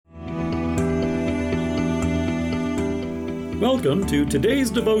Welcome to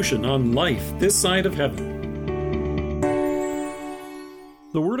today's devotion on life this side of heaven.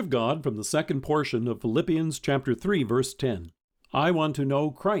 The Word of God from the second portion of Philippians chapter 3, verse 10. I want to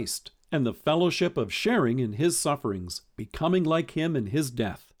know Christ and the fellowship of sharing in His sufferings, becoming like Him in His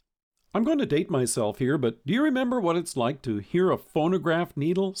death. I'm going to date myself here, but do you remember what it's like to hear a phonograph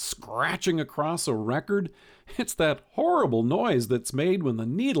needle scratching across a record? It's that horrible noise that's made when the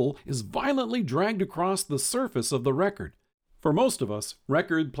needle is violently dragged across the surface of the record. For most of us,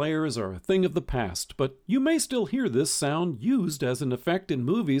 record players are a thing of the past, but you may still hear this sound used as an effect in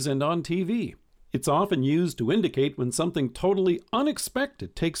movies and on TV. It's often used to indicate when something totally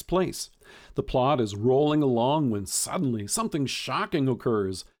unexpected takes place. The plot is rolling along when suddenly something shocking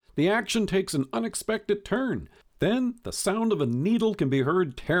occurs. The action takes an unexpected turn. Then, the sound of a needle can be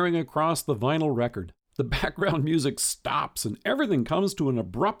heard tearing across the vinyl record. The background music stops and everything comes to an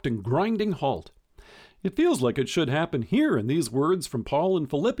abrupt and grinding halt. It feels like it should happen here in these words from Paul in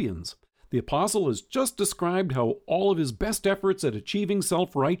Philippians. The apostle has just described how all of his best efforts at achieving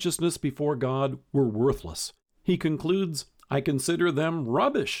self-righteousness before God were worthless. He concludes, I consider them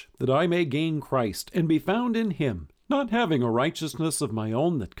rubbish, that I may gain Christ and be found in Him, not having a righteousness of my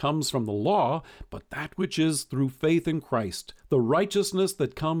own that comes from the law, but that which is through faith in Christ, the righteousness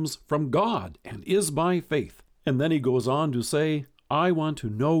that comes from God and is by faith. And then he goes on to say, I want to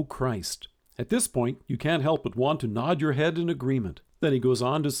know Christ. At this point, you can't help but want to nod your head in agreement. Then he goes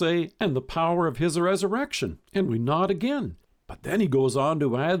on to say, and the power of His resurrection, and we nod again. But then he goes on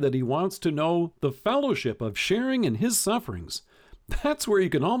to add that he wants to know the fellowship of sharing in His sufferings. That's where you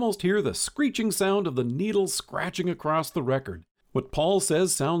can almost hear the screeching sound of the needle scratching across the record. What Paul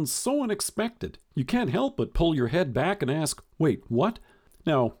says sounds so unexpected, you can't help but pull your head back and ask, wait, what?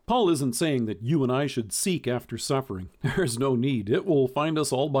 Now, Paul isn't saying that you and I should seek after suffering. There's no need. It will find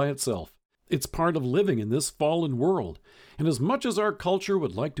us all by itself. It's part of living in this fallen world. And as much as our culture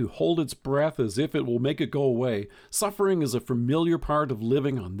would like to hold its breath as if it will make it go away, suffering is a familiar part of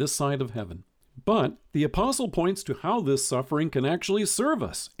living on this side of heaven. But the apostle points to how this suffering can actually serve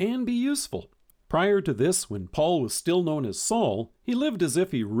us and be useful. Prior to this, when Paul was still known as Saul, he lived as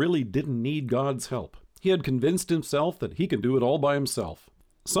if he really didn't need God's help. He had convinced himself that he can do it all by himself.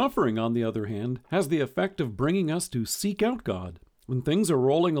 Suffering, on the other hand, has the effect of bringing us to seek out God. When things are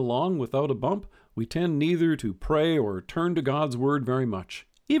rolling along without a bump, we tend neither to pray or turn to God's Word very much.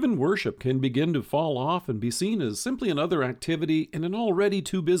 Even worship can begin to fall off and be seen as simply another activity in an already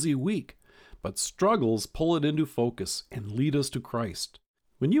too busy week. But struggles pull it into focus and lead us to Christ.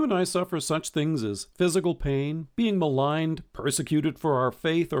 When you and I suffer such things as physical pain, being maligned, persecuted for our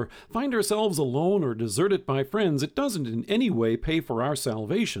faith, or find ourselves alone or deserted by friends, it doesn't in any way pay for our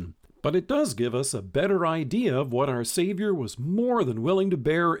salvation. But it does give us a better idea of what our Savior was more than willing to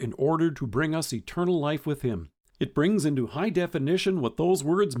bear in order to bring us eternal life with Him. It brings into high definition what those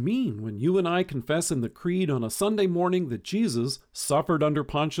words mean when you and I confess in the Creed on a Sunday morning that Jesus suffered under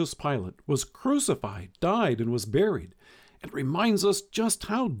Pontius Pilate, was crucified, died, and was buried. It reminds us just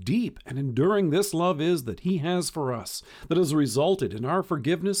how deep and enduring this love is that He has for us, that has resulted in our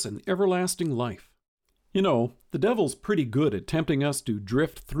forgiveness and everlasting life. You know, the devil's pretty good at tempting us to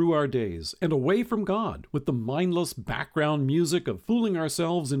drift through our days and away from God with the mindless background music of fooling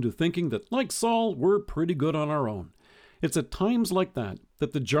ourselves into thinking that, like Saul, we're pretty good on our own. It's at times like that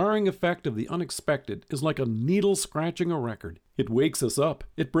the jarring effect of the unexpected is like a needle scratching a record. It wakes us up,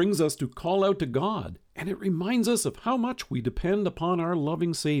 it brings us to call out to God, and it reminds us of how much we depend upon our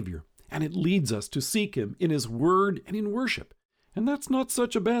loving Savior, and it leads us to seek Him in His Word and in worship. And that's not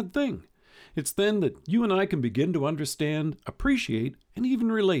such a bad thing. It's then that you and I can begin to understand, appreciate, and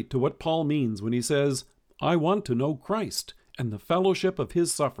even relate to what Paul means when he says, I want to know Christ and the fellowship of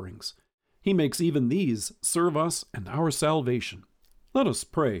His sufferings. He makes even these serve us and our salvation. Let us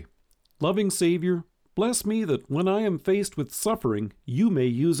pray. Loving Savior, bless me that when I am faced with suffering, you may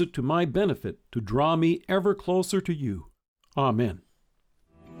use it to my benefit to draw me ever closer to you. Amen.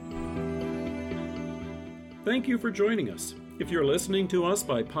 Thank you for joining us. If you're listening to us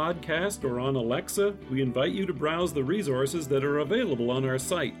by podcast or on Alexa, we invite you to browse the resources that are available on our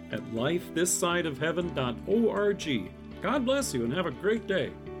site at lifethissideofheaven.org. God bless you and have a great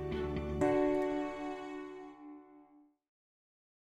day.